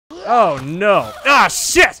Oh no! Ah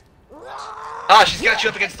shit! Ah, she's got you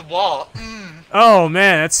up against the wall. Oh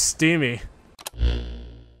man, that's steamy.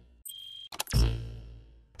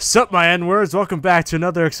 Sup, my N-words? Welcome back to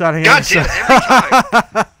another exciting God episode. damn it, every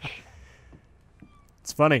time.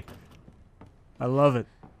 It's funny. I love it.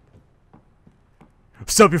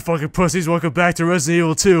 Sup, you fucking pussies? Welcome back to Resident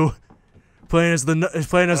Evil 2. Playing as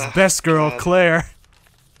the best girl, God. Claire.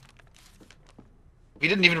 You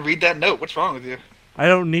didn't even read that note. What's wrong with you? I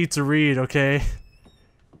don't need to read, okay?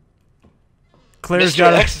 Claire's Mr.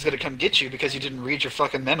 got X is gonna come get you because you didn't read your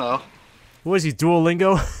fucking memo. What is he,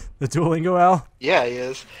 Duolingo? The Duolingo Al? Yeah, he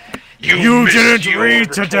is. You didn't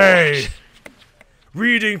read today!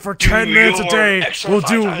 Reading for 10 minutes a day will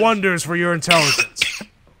do wonders for your intelligence.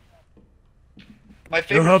 My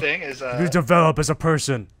favorite thing is, you develop as a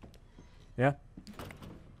person. Yeah?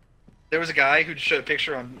 there was a guy who showed a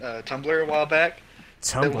picture on Tumblr a while back.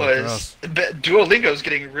 Tumblr, It was Duolingo's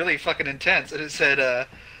getting really fucking intense, and it said,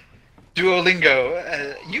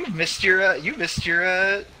 Duolingo, you missed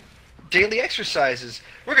your daily exercises.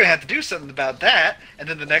 We're gonna have to do something about that. And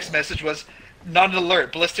then the next message was, not an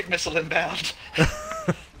alert, ballistic missile inbound.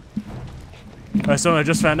 So I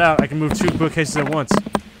just found out I can move 2 bookcases at once.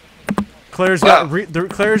 Claire's got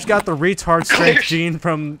Claire's got the retard strength gene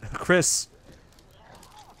from Chris.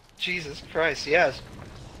 Jesus Christ, yes.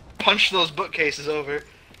 Punch those bookcases over.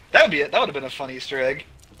 That would be it. That would have been a fun Easter egg.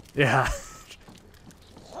 Yeah.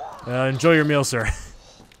 Enjoy your meal, sir.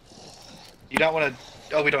 You don't want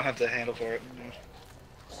to... Oh, we don't have the handle for it.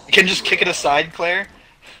 You can just kick it aside, Claire.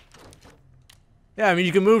 Yeah, I mean,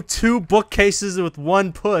 you can move 2 bookcases with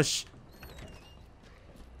 1 push.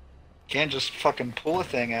 Can't just fucking pull a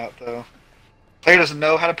thing out, though. Claire doesn't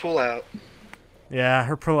know how to pull out. Yeah,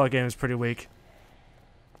 her pull-out game is pretty weak.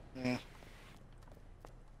 Yeah.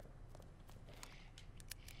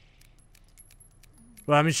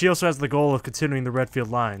 Well, I mean, she also has the goal of continuing the Redfield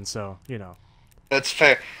line, so, you know. That's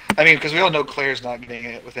fair. I mean, because we all know Claire's not getting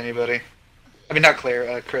it with anybody. I mean, not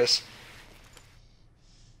Claire, Chris.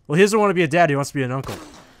 Well, he doesn't want to be a dad, he wants to be an uncle.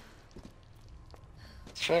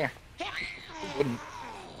 It's fair. Wouldn't.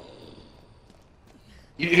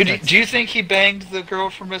 Do you think he banged the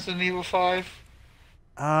girl from Resident Evil 5?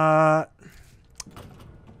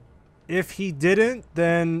 If he didn't,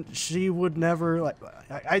 then she would never, like,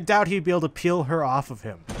 I doubt he'd be able to peel her off of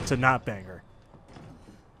him to not bang her.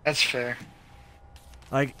 That's fair.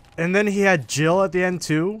 Like, and then he had Jill at the end,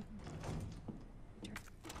 too.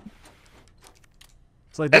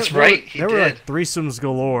 It's like That's right, he there did. were like threesomes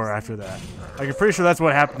galore after that. Like, I'm pretty sure that's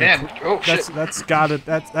what happened. Man, oh shit. That's got it.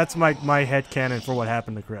 That's my headcanon for what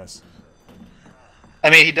happened to Chris. I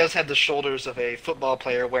mean, he does have the shoulders of a football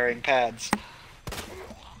player wearing pads.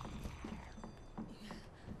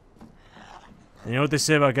 And you know what they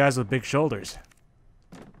say about guys with big shoulders?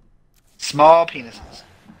 Small penises.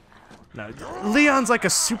 No, Leon's like a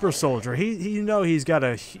super soldier.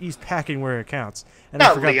 He's packing where it counts. And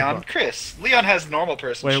Not Leon, Chris. Leon has normal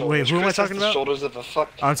person shoulders. Wait, who am I Chris talking has the about? Shoulders of a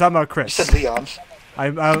fuck. I'm talking about Chris. You said Leon.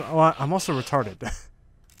 I'm also retarded.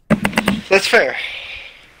 That's fair.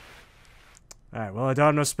 Alright, well, I don't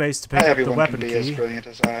have no space to pick Not up the everyone weapon can be key. as brilliant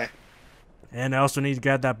as I. And I also need to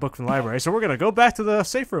get that book from the library. So we're gonna go back to the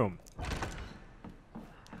safe room.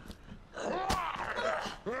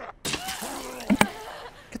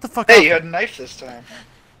 Get the fuck out. Hey, you had a knife this time.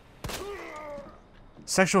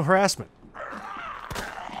 Sexual harassment.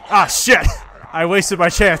 Ah, shit! I wasted my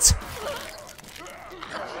chance.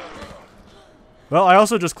 Well, I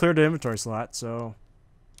also just cleared the inventory slot, so...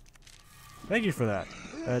 Thank you for that.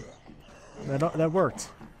 That worked.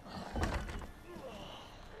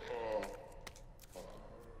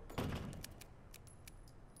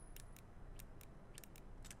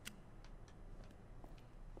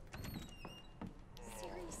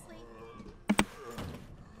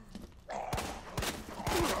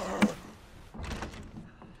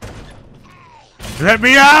 Let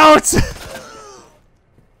me out!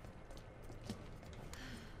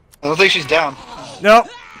 I don't think she's down. Nope.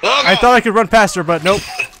 Oh, I thought I could run past her, but nope.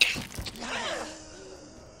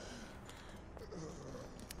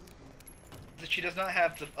 She does not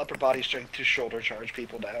have the upper body strength to shoulder charge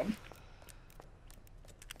people down.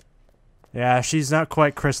 Yeah, she's not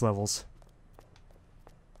quite Chris levels.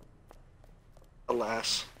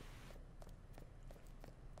 Alas.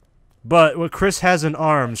 But what Chris has in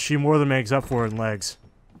arms, she more than makes up for in legs.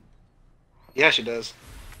 Yeah, she does.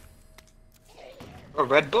 A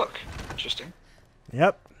red book. Interesting.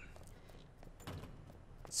 Yep.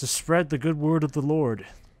 It's to spread the good word of the Lord.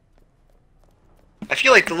 I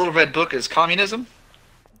feel like the little red book is communism.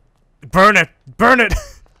 Burn it! Burn it!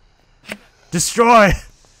 Destroy!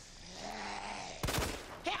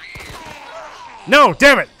 No,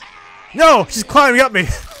 damn it! No, she's climbing up me.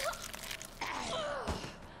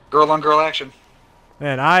 Girl on girl action.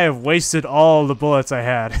 Man, I have wasted all the bullets I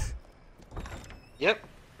had. Yep.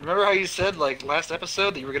 Remember how you said, like, last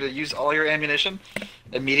episode that you were going to use all your ammunition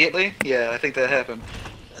immediately? Yeah, I think that happened.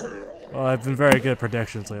 Well, I've been very good at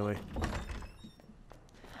predictions lately.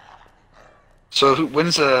 So,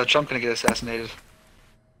 when's Trump going to get assassinated?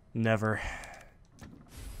 Never.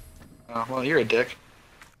 Oh, well, you're a dick.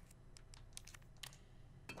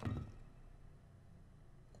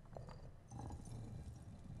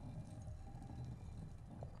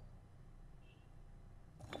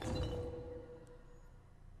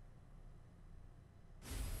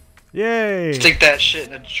 Yay! Stick that shit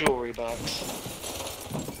in a jewelry box.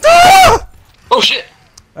 Ah! Oh shit!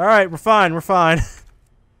 Alright, we're fine, we're fine.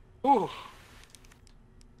 Ooh.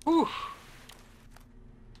 Ooh.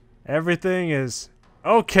 Everything is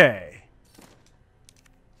okay.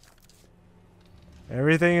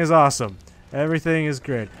 Everything is awesome. Everything is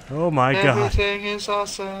great. Oh my god. Everything is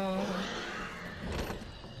awesome.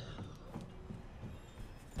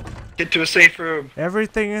 Get to a safe room.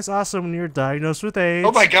 Everything is awesome when you're diagnosed with AIDS.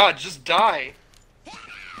 Oh my god, just die.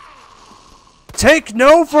 Take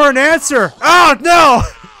no for an answer! Oh no!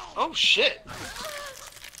 Oh shit.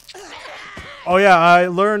 Oh yeah, I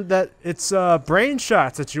learned that it's brain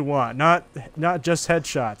shots that you want, not just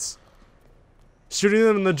headshots. Shooting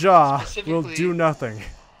them in the jaw will do nothing.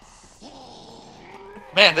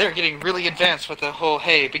 Man, they're getting really advanced with the whole,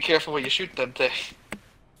 hey, be careful where you shoot them thing.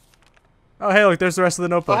 Oh hey, look, there's the rest of the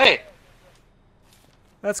notebook. Oh hey.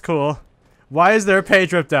 That's cool. Why is there a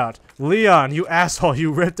page ripped out? Leon, you asshole,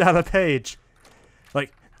 you ripped out a page.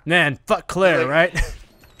 Like, man, fuck Claire, right?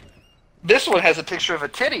 This one has a picture of a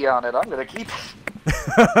titty on it. I'm gonna keep it.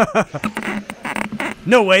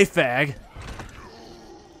 No way, fag.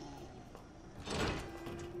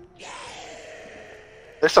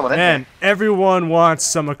 There's someone in Man, there. everyone wants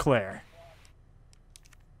some of Claire.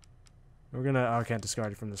 We're gonna... Oh, I can't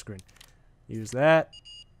discard it from the screen. Use that.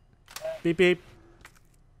 Beep, beep.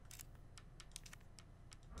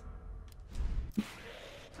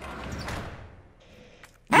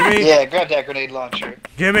 Gimme. Yeah, grab that grenade launcher.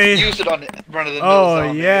 Gimme. Use it on run-of-the-mill Oh,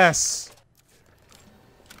 zombies. yes.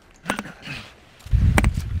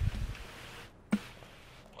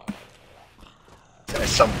 There's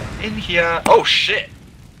someone in here. Oh, shit.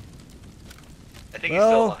 I think he's still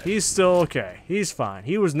Well, alive. he's still okay. He's fine.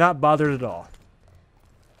 He was not bothered at all.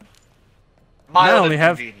 I Mild only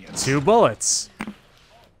have inconvenience. 2 bullets.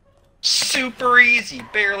 Super easy.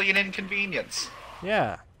 Barely an inconvenience.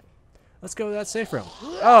 Yeah. Let's go to that safe room.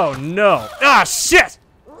 Oh, no. Ah, shit!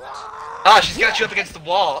 Ah, she's got you up against the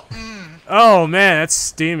wall. Oh, man, that's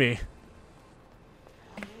steamy.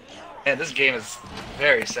 Man, this game is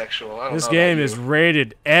very sexual. I don't This know game about is you.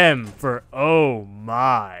 rated M for oh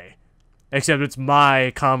my. Except it's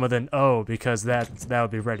my, comma, then O, because that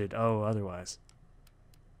would be rated O otherwise.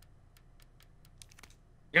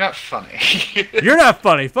 You're not funny. You're not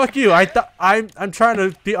funny. Fuck you. I'm trying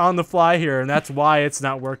to be on the fly here, and that's why it's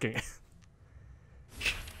not working.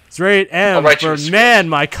 It's rated M I'll write you for a script. man,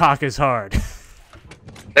 my cock is hard.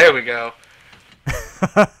 There we go.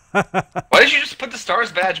 Why did you just put the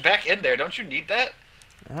stars badge back in there? Don't you need that?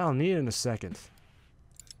 I'll need it in a second.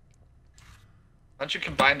 Why don't you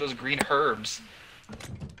combine those green herbs?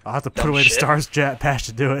 I'll have to put Dumb away the shit. stars jet patch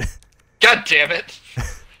to do it. God damn it! Why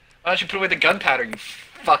don't you put away the gunpowder, you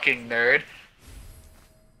fucking nerd?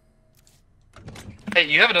 Hey,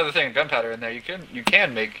 you have another thing of gunpowder in there. You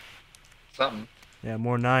can make something. Yeah,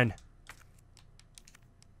 more 9.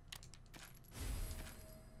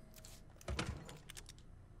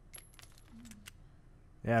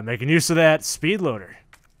 Yeah, making use of that speed loader.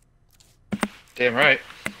 Damn right.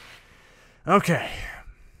 Okay.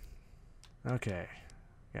 Okay.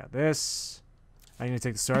 Got this. I need to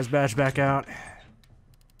take the stars badge back out.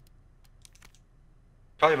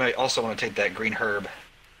 Probably might also want to take that green herb.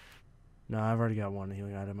 No, I've already got one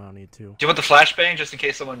healing item. I don't need 2. Do you want the flashbang just in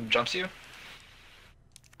case someone jumps you?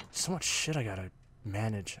 So much shit I gotta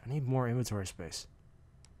manage. I need more inventory space.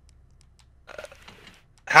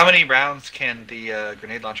 How many rounds can the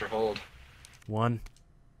grenade launcher hold? 1.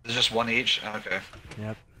 Is it just 1 each? Okay.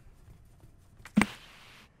 Yep. I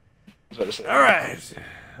was about to say. Alright.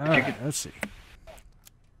 Alright, let's see.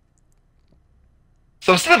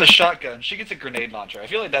 So instead of a shotgun, she gets a grenade launcher. I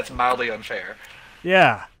feel like that's mildly unfair.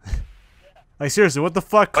 Yeah. Like, seriously, what the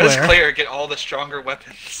fuck, Why Claire? does Claire get all the stronger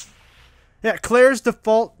weapons? Yeah, Claire's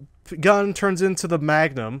default gun turns into the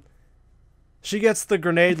Magnum. She gets the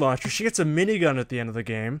grenade launcher. She gets a minigun at the end of the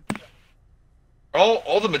game.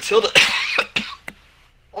 All the Matilda...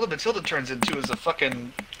 all the Matilda turns into is a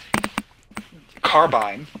fucking...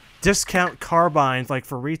 carbine. Discount carbines, like,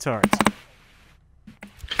 for retards.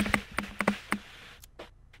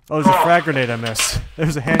 Oh, there's a frag grenade I missed.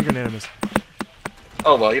 There's a hand grenade I missed.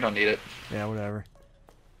 Oh, well, you don't need it. Yeah, whatever.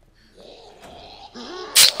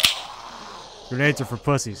 Grenades are for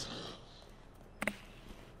pussies.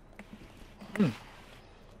 In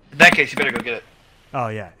that case, you better go get it. Oh,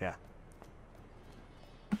 yeah, yeah.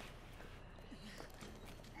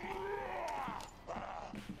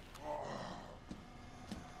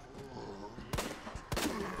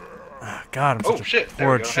 God, I'm such a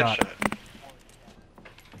poor shot.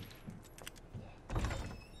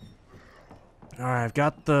 Alright,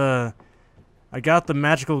 I got the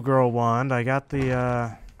magical girl wand. I got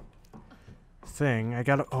the thing. I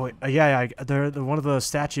got one of the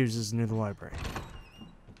statues is near the library.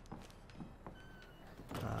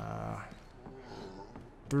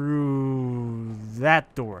 Through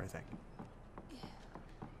that door, I think.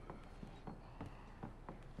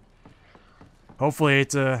 Hopefully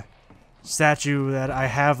it's a statue that I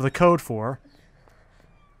have the code for.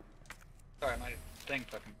 Sorry, my thing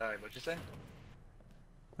fucking died. What'd you say?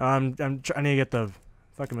 I need to get the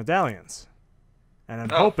fucking medallions, and I'm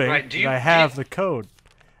hoping that I have the code.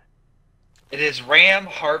 It is ram,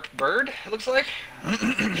 harp, bird. It looks like.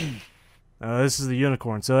 This is the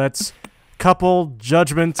unicorn, so that's couple,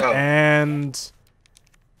 judgment, and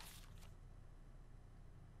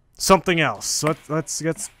something else. So let's see.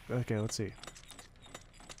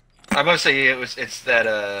 I'm gonna say it's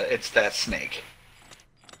that snake.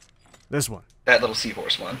 This one. That little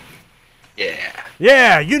seahorse one. Yeah.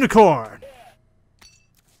 Yeah, unicorn.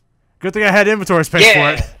 Good thing I had inventory space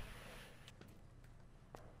for it.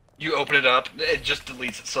 You open it up, it just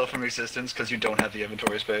deletes itself from existence because you don't have the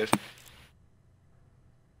inventory space.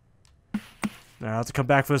 Now I have to come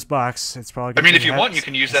back for this box. It's probably. I mean, if you want, you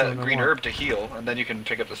can use that green herb to heal, and then you can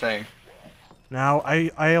pick up the thing. Now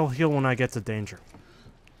I'll heal when I get to danger.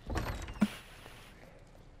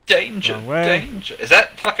 Danger, danger. Is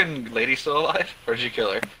that fucking lady still alive, or did you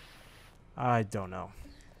kill her? I don't know.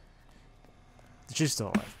 She's still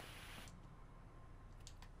alive.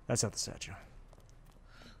 That's not the statue.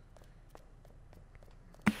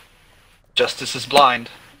 Justice is blind.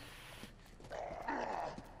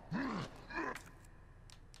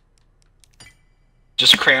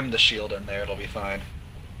 Just cram the shield in there, it'll be fine.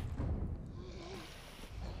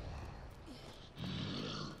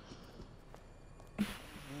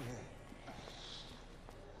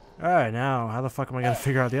 Alright, now, how the fuck am I gonna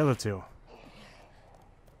figure out the other two?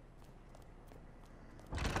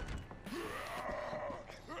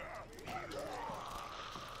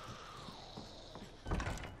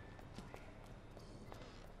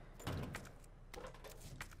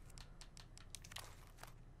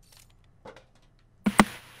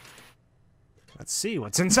 Let's see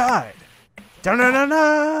what's inside.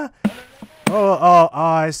 Da-na-na-na! Oh,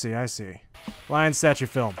 I see. Lion statue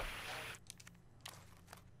film.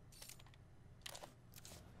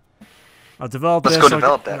 I'll develop this. Let's go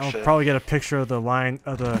develop that I'll shit. probably get a picture of the lion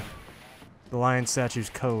the lion statue's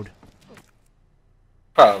code.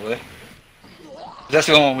 Probably. That's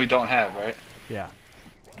the only one we don't have, right? Yeah.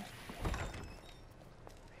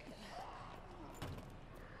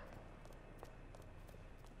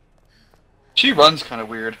 She runs kind of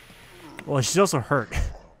weird. Well, she's also hurt.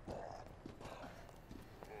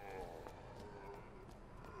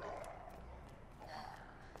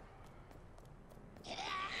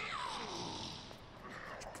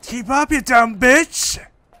 Keep up, you dumb bitch!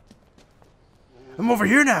 I'm over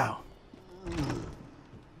here now.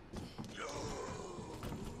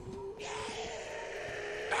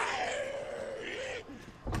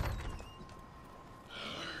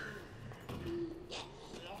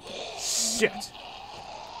 Shit.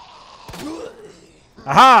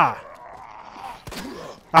 Aha!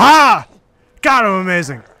 Aha! God, I'm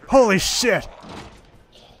amazing. Holy shit.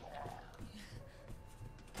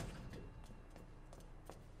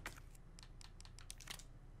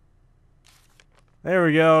 There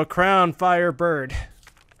we go. Crown Fire Bird.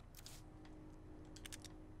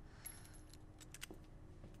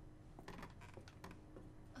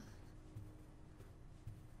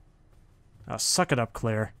 Oh, suck it up,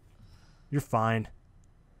 Claire. You're fine.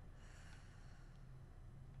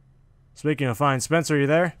 Speaking of fine, Spencer, are you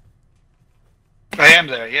there? I am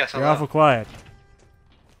there, yes. You're awful quiet.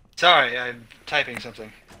 Sorry, I'm typing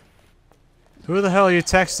something. Who the hell are you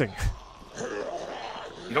texting?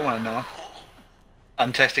 You don't want to know.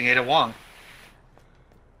 I'm texting Ada Wong.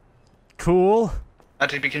 Cool. Not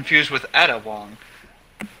to be confused with Ada Wong.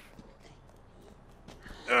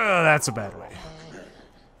 That's a bad way.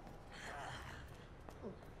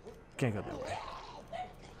 Can't go that way.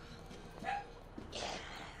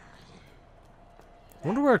 I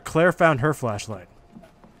wonder where Claire found her flashlight.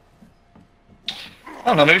 I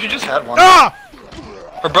don't know, maybe she just had one. Ah!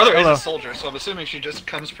 Her brother Hello. is a soldier, so I'm assuming she just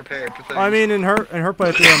comes prepared for things. I mean, in her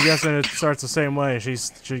playthrough, I'm guessing it starts the same way.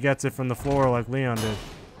 She gets it from the floor like Leon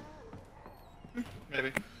did.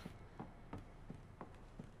 Maybe.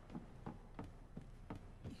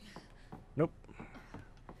 Nope.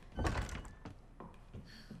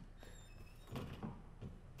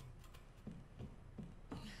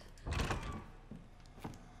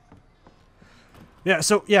 Yeah,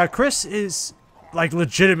 so, yeah, Chris is, like,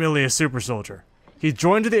 legitimately a super soldier. He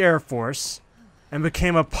joined the Air Force and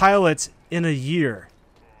became a pilot in a year.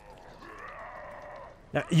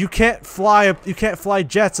 Now, you can't fly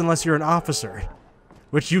jets unless you're an officer,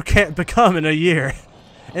 which you can't become in a year.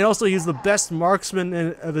 And also, he's the best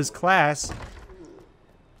marksman of his class.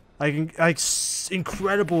 Like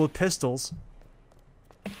incredible with pistols.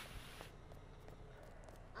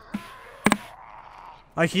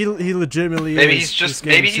 Like he legitimately maybe is. He's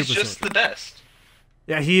just the best.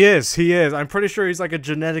 Yeah, he is. He is. I'm pretty sure he's like a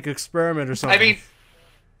genetic experiment or something. I mean,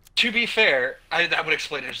 to be fair, that would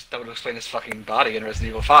explain his fucking body in Resident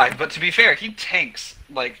Evil 5. But to be fair, he tanks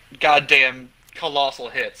like goddamn colossal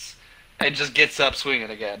hits and just gets up swinging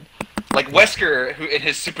again. Like Wesker, who in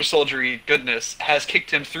his super soldiery goodness has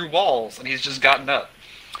kicked him through walls and he's just gotten up.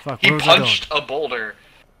 Fuck, he punched a boulder.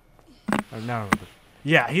 No.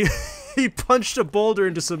 Yeah, he punched a boulder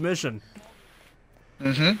into submission.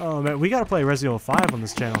 Mm-hmm. Oh man, we gotta play Resident Evil 5 on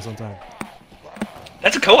this channel sometime.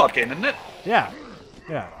 That's a co-op game, isn't it? Yeah.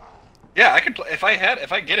 Yeah. Yeah, I could play if I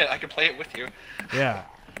get it, I could play it with you. Yeah.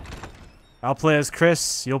 I'll play as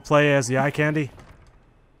Chris, you'll play as the eye candy.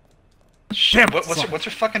 Shit, what's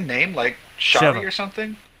her fucking name? Like Shari or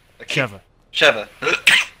something? Like, Sheva. Sheva.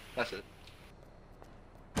 That's it.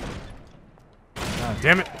 God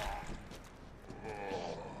damn it.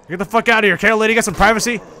 Get the fuck out of here, Kale lady, get some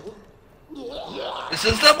privacy. This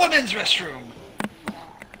is the women's restroom.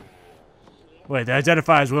 Wait, they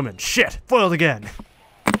identify as women. Shit, foiled again.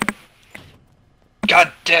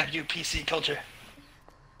 God damn you, PC culture.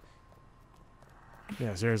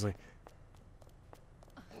 Yeah, seriously.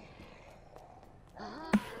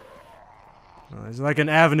 Well, there's like an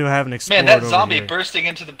avenue I haven't explored. Man, that zombie here. bursting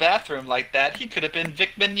into the bathroom like that, he could have been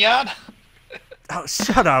Vic Mignogna. Oh,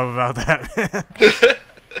 shut up about that, man.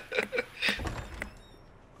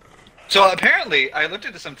 So apparently, I looked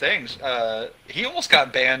into some things. He almost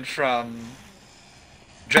got banned from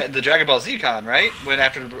the Dragon Ball Z Con, right? When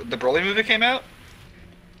after the Broly movie came out.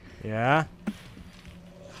 Yeah.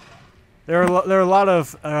 There are a lot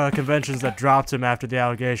of conventions that dropped him after the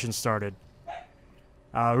allegations started.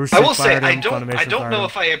 I will say I don't know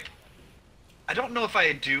if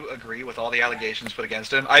I do agree with all the allegations put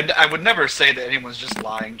against him. I would never say that anyone's just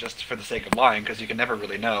lying just for the sake of lying, because you can never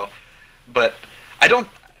really know. But I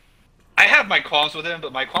have my qualms with him,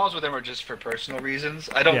 but my qualms with him are just for personal reasons.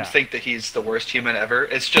 I don't think that he's the worst human ever.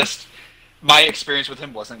 It's just my experience with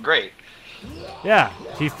him wasn't great. Yeah,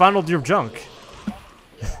 he funneled your junk.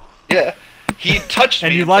 Yeah. He touched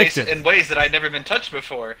me in ways that I'd never been touched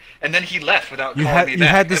before, and then he left without calling me back. You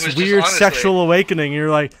had this weird sexual awakening.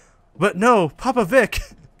 You're like, but no, Papa Vic,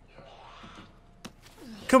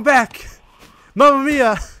 come back, Mamma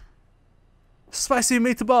Mia, spicy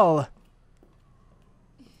meatball.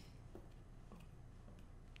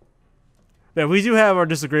 Yeah, we do have our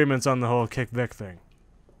disagreements on the whole kick Vic thing.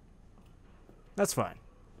 That's fine.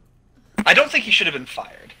 I don't think he should have been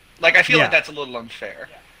fired. Like, I feel like that's a little unfair.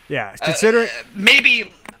 Yeah, considering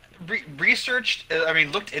maybe researched,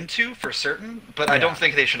 looked into for certain, but I don't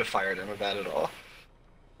think they should have fired him about it all.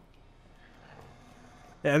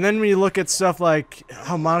 Yeah, and then when you look at stuff like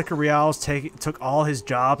how Monica Rial's took all his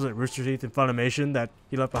jobs at Rooster Teeth and Funimation that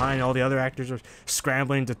he left behind, and all the other actors are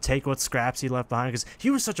scrambling to take what scraps he left behind because he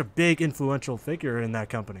was such a big, influential figure in that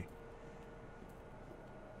company.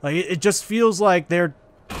 Like, it just feels like they're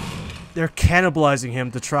cannibalizing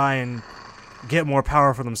him to try and get more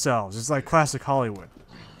power for themselves. It's like classic Hollywood.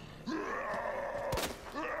 I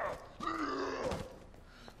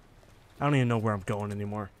don't even know where I'm going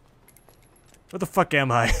anymore. What the fuck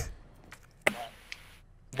am I?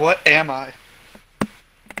 What am I?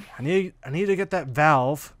 I need to get that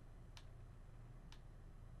valve.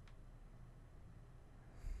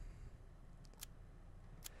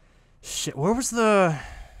 Shit, where was the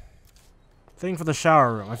thing for the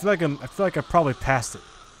shower room? I feel like I probably passed it.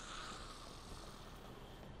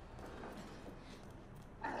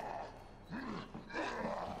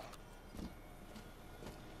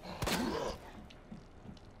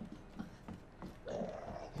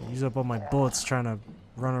 Use up all my bullets trying to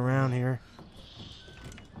run around here.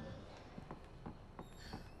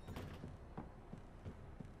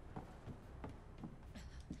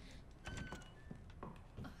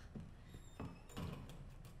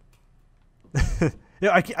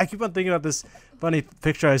 Yeah, I keep on thinking about this funny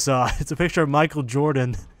picture I saw. It's a picture of Michael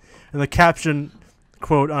Jordan, and the caption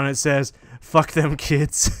quote on it says, "Fuck them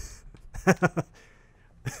kids."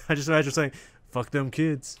 I just imagine saying, "Fuck them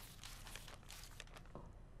kids."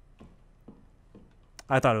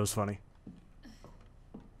 I thought it was funny.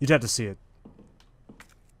 You'd have to see it.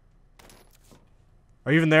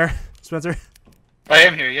 Are you even there, Spencer? I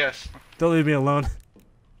am here, yes. Don't leave me alone.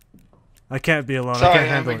 I can't be alone. I Sorry, can't I'm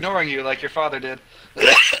handle it. ignoring you like your father did.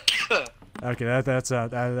 Okay,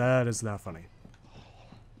 that is not funny.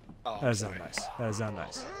 Oh, That is sorry. not nice. That is not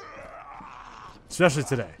nice. Especially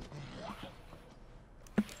today.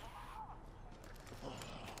 Did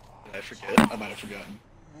I forget? I might have forgotten.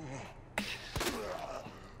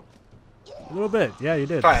 A little bit. Yeah, you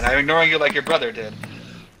did. Fine, I'm ignoring you like your brother did.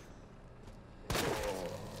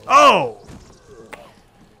 Oh!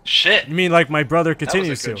 Shit. You mean like my brother That was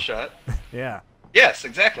continues a good to? shot. Yeah. Yes,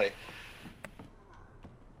 exactly.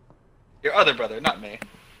 Your other brother, not me.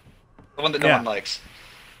 The one that no Yeah. one likes.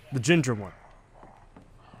 The ginger one.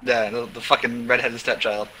 Yeah, the fucking redheaded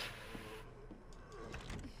stepchild.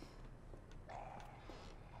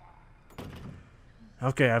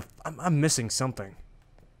 Okay, I'm missing something.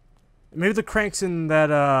 Maybe the crank's in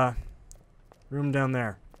that room down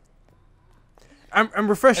there. I'm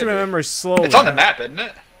refreshing my memory slowly. It's on the map, isn't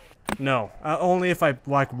it? No, only if I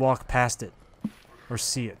like walk past it or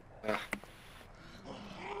see it. Ugh.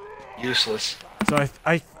 Useless. So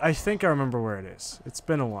I think I remember where it is. It's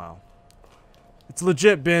been a while. It's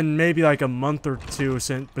legit been maybe like a month or two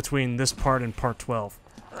since between this part and part 12.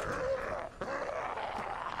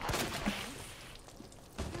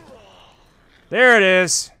 There it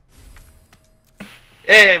is.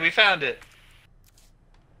 Hey, we found it.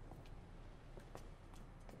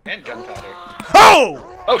 And gunpowder. Oh!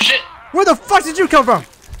 Oh shit! Where the fuck did you come from?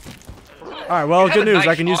 Alright, well, You have good a news. I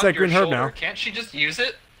knife can use on that your green herb shoulder. now. Can't she just use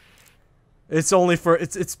it? It's only for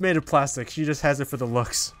it's made of plastic. She just has it for the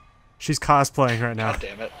looks. She's cosplaying right now. God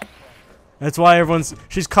damn it. That's why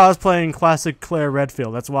she's cosplaying classic Claire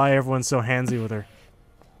Redfield. That's why everyone's so handsy with her.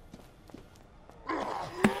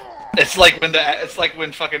 It's like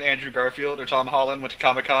when fucking Andrew Garfield or Tom Holland went to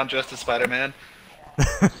Comic-Con dressed as Spider-Man.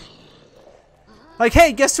 Like,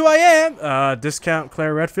 hey, guess who I am? Discount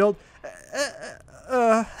Claire Redfield.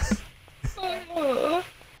 I'm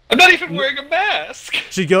not even wearing a mask.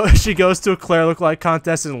 She goes to a Claire look-alike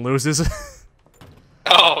contest and loses.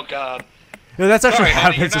 Oh god. No, that's actually Sorry,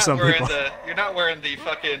 honey, happens to some people. You're not wearing the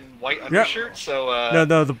fucking white undershirt, so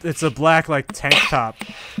No, it's a black like tank top.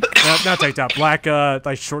 Not tank top, black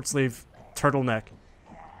like short sleeve turtleneck.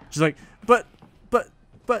 She's like, but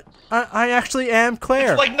I actually am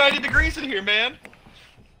Claire. It's like 90 degrees in here, man.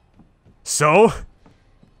 So?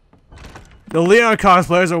 The Leon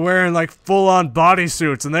cosplayers are wearing like full-on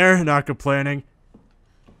bodysuits and they're not complaining.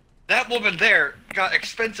 That woman there got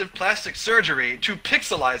expensive plastic surgery to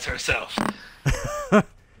pixelize herself.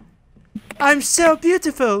 I'm so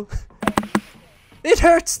beautiful. It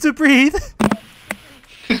hurts to breathe.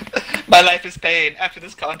 My life is pain. After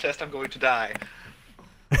this contest, I'm going to die.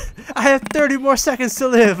 I have 30 more seconds to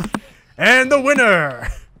live. And the winner.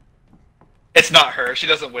 It's not her. She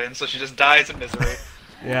doesn't win, so she just dies in misery.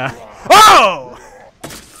 Yeah. Oh!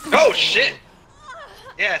 Oh shit!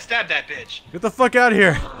 Yeah, stab that bitch. Get the fuck out of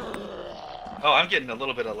here. Oh, I'm getting a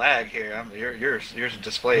little bit of lag here. Your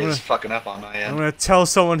display is fucking up on my I'm end. gonna tell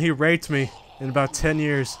someone he raped me in about 10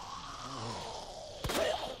 years.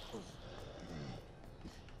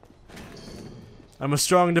 I'm a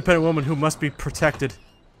strong, independent woman who must be protected.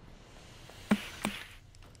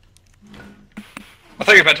 I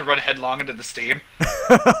thought you were about to run headlong into the steam.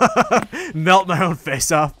 Melt my own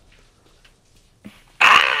face off.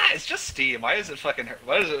 Ah, it's just steam. Why does it fucking hurt?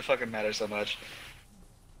 Why does it fucking matter so much?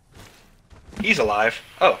 He's alive.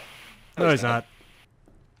 Oh. No, he's not.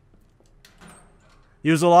 He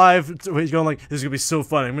was alive. He's going like, this is gonna be so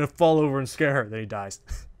funny. I'm gonna fall over and scare her. Then he dies.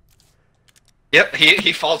 Yep,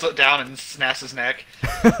 he falls down and snaps his neck.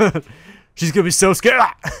 She's gonna be so scared.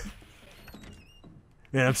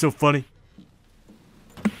 Man, I'm so funny.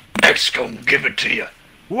 X gonna give it to you.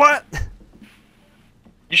 What?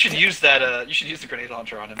 You should use that. You should use the grenade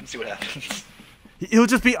launcher on him and see what happens. He'll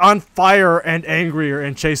just be on fire and angrier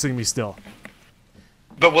and chasing me still.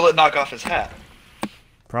 But will it knock off his hat?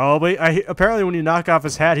 Probably. Apparently, when you knock off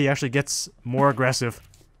his hat, he actually gets more aggressive.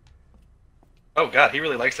 Oh god, he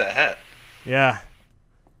really likes that hat. Yeah.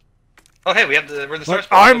 Oh hey, we're in the Like, source.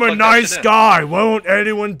 Spot. I'm Go a plug that nice shit in. guy. Won't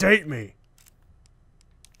anyone date me?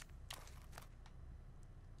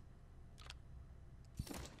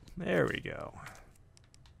 There we go.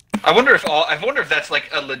 I wonder if that's like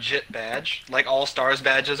a legit badge. Like all stars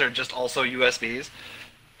badges are just also USBs.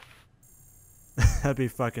 That'd be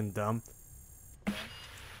fucking dumb.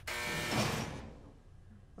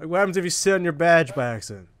 Like, what happens if you sit on your badge by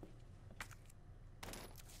accident?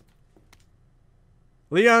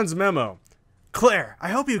 Leon's memo. Claire, I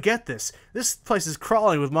hope you get this. This place is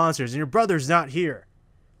crawling with monsters and your brother's not here.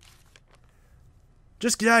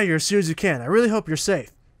 Just get out of here as soon as you can. I really hope you're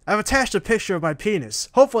safe. I've attached a picture of my penis.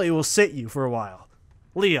 Hopefully it will sit you for a while.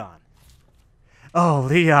 Leon. Oh,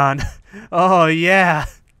 Leon. Oh, yeah.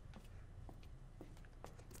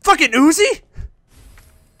 Fucking Uzi?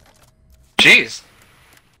 Jeez.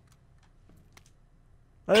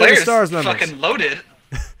 Claire's Claire's fucking loaded.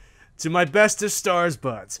 To my bestest stars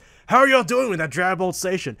buds. How are y'all doing with that drab old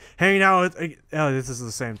station? Hanging out with... Oh, this is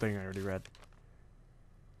the same thing I already read.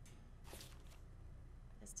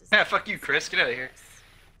 Yeah, fuck you, Chris. Get out of here.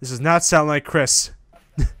 This does not sound like Chris.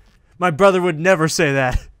 My brother would never say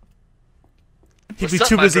that. He'd be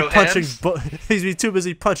too busy punching. He'd be too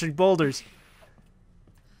busy punching boulders.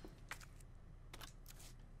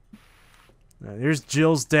 Here's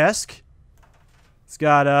Jill's desk. It's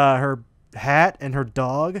got her hat and her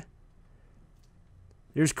dog.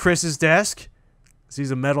 Here's Chris's desk.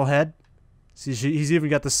 He's a metalhead. See, he's even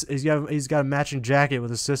got this. He's got a matching jacket with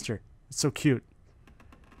his sister. It's so cute.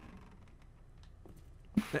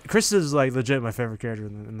 Chris is like legit my favorite character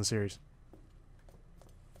in the series.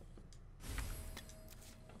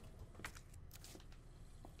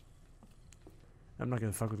 I'm not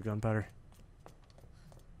gonna fuck with gunpowder.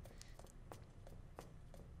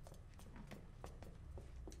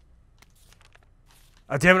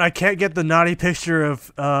 Oh, damn it, I can't get the naughty picture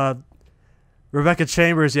of Rebecca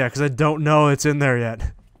Chambers yet because I don't know it's in there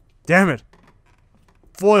yet. Damn it.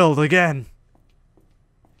 Foiled again.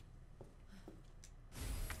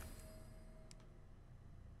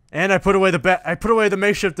 And I put away the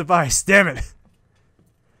makeshift device. Damn it.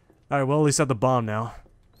 Alright, well at least I have the bomb now.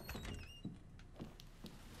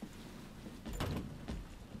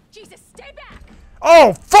 Jesus, stay back.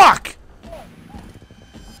 Oh fuck!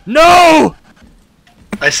 No!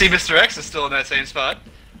 I see Mr. X is still in that same spot.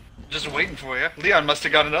 Just waiting for you. Leon must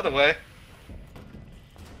have gone another way.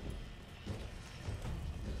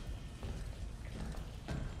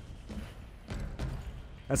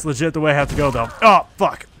 That's legit the way I have to go though. Oh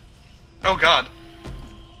fuck. Oh god.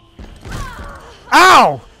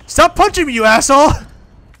 Ow! Stop punching me, you asshole!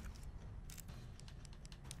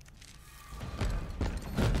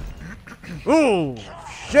 Ooh,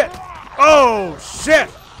 shit! Oh, shit!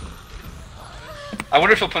 I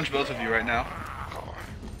wonder if he'll punch both of you right now.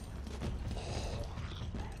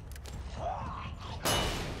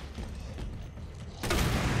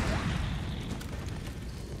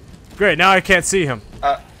 Great, now I can't see him.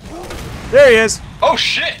 There he is! Oh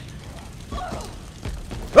shit!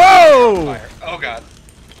 Oh! Fire. Oh god.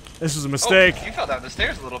 This was a mistake. Oh, you fell down the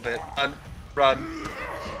stairs a little bit. Run.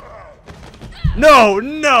 No,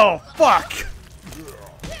 no, fuck!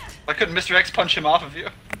 Why couldn't Mr. X punch him off of you?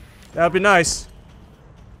 That'd be nice.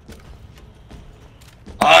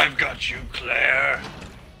 I've got you, Claire.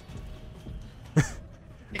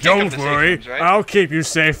 Don't worry, rooms, right? I'll keep you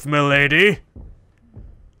safe, milady.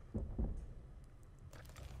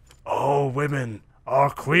 All women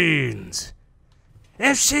are queens.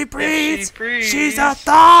 If she breathes, she's a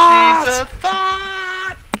thought! She's a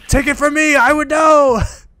thought! Take it from me, I would know!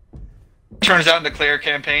 Turns out in the Claire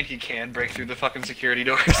campaign, he can break through the fucking security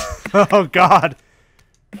doors. Oh god.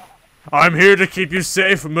 I'm here to keep you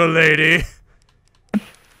safe, milady.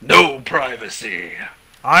 No privacy.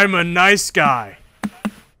 I'm a nice guy.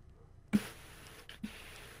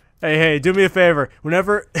 Hey, do me a favor.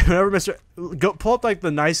 Whenever Mr. Go pull up like the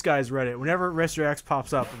nice guys Reddit. Whenever Mr. X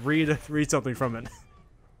pops up, read something from it.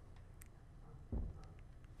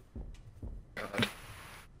 God.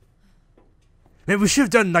 Man, we should have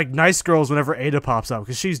done like nice girls whenever Ada pops up,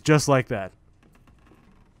 because she's just like that.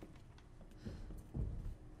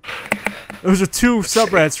 Those are two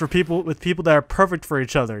subreddits for people that are perfect for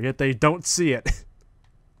each other, yet they don't see it.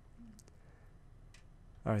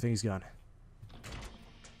 Alright, I think he's gone.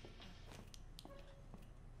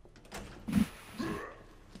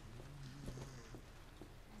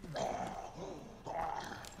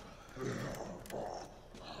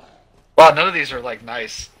 Wow, none of these are like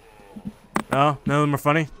nice. Oh, none of them are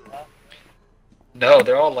funny? No,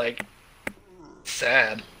 they're all like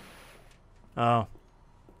sad. Oh.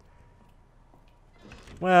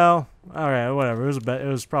 Well, alright, whatever. It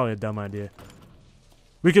was probably a dumb idea.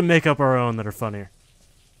 We can make up our own that are funnier.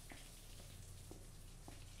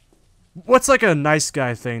 What's like a nice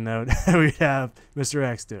guy thing that we'd have Mr.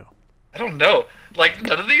 X do? I don't know. Like,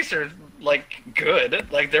 none of these are, like,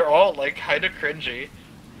 good. Like, they're all, like, kind of cringy.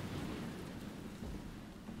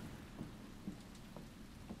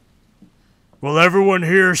 Well, everyone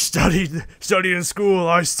here studied in school.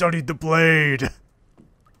 I studied the blade.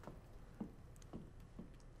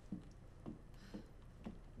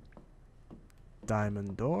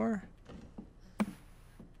 Diamond door.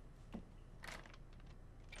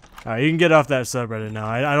 Alright, you can get off that subreddit now.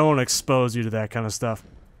 I don't want to expose you to that kind of stuff.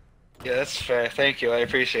 Yeah, that's fair. Thank you. I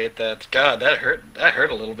appreciate that. God, that hurt. That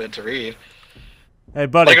hurt a little bit to read. Hey,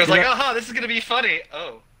 buddy. Like, I was like, aha, this is gonna be funny.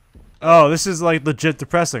 Oh. Oh, this is, like, legit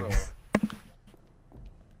depressing. Oh.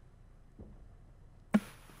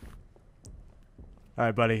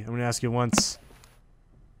 Alright, buddy. I'm gonna ask you once.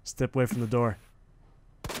 Step away from the door.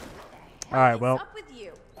 Alright, well. What's up with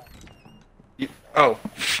you? Oh.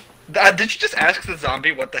 Did you just ask the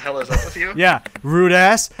zombie what the hell is up with you? Yeah, rude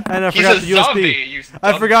ass. And I forgot the USB. Zombie, you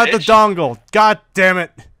I dumb forgot the bitch. dongle. God damn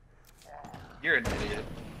it. You're an idiot.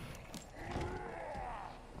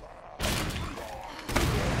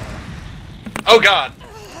 Oh god!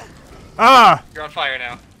 Ah! You're on fire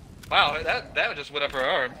now. Wow, that just went up her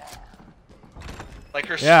arm. Like,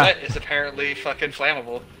 her Yeah. sweat is apparently fucking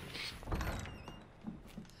flammable.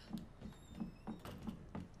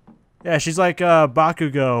 Yeah, she's like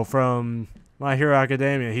Bakugo from My Hero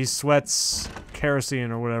Academia. He sweats kerosene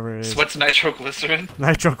or whatever it is. Sweats nitroglycerin.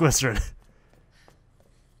 Nitroglycerin.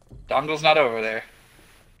 Dongle's not over there.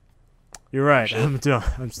 You're right. Shit.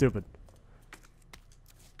 I'm stupid.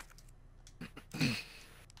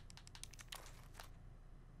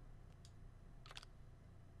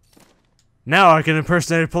 Now I can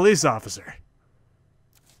impersonate a police officer.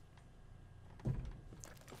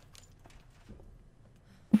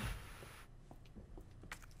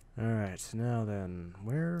 Alright, now then,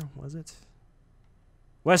 where was it?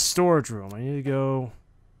 West storage room. I need to go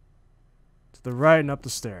to the right and up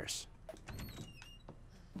the stairs.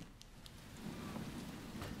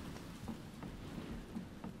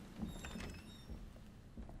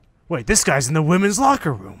 Wait, this guy's in the women's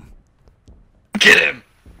locker room. Get him!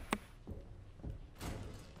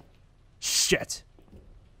 Shit.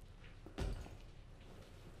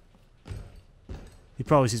 He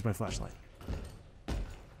probably sees my flashlight.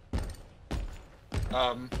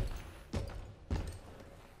 I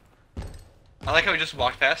like how he just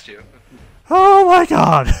walked past you. Oh my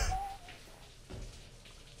god! I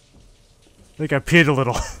think I peed a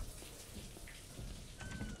little.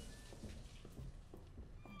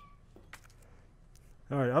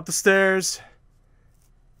 Alright, up the stairs.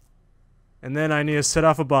 And then I need to set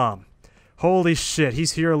off a bomb. Holy shit,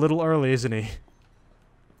 he's here a little early, isn't he?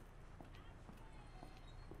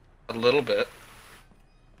 A little bit.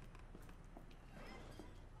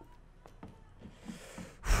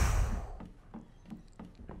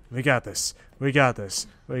 We got this. We got this.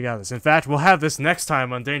 We got this. In fact, we'll have this next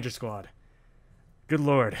time on Danger Squad. Good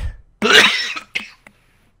lord.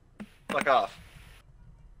 Fuck off.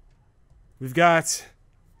 We've got...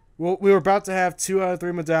 Well, we were about to have 2 out of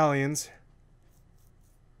 3 medallions.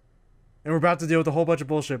 And we're about to deal with a whole bunch of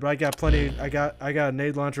bullshit, but I got plenty... I got a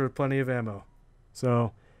nade launcher with plenty of ammo.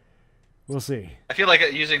 So, we'll see. I feel like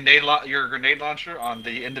using your grenade launcher on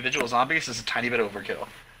the individual zombies is a tiny bit overkill.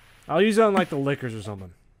 I'll use it on, like, the lickers or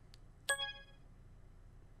something.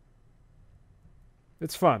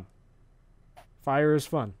 It's fun. Fire is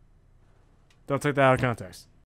fun. Don't take that out of context.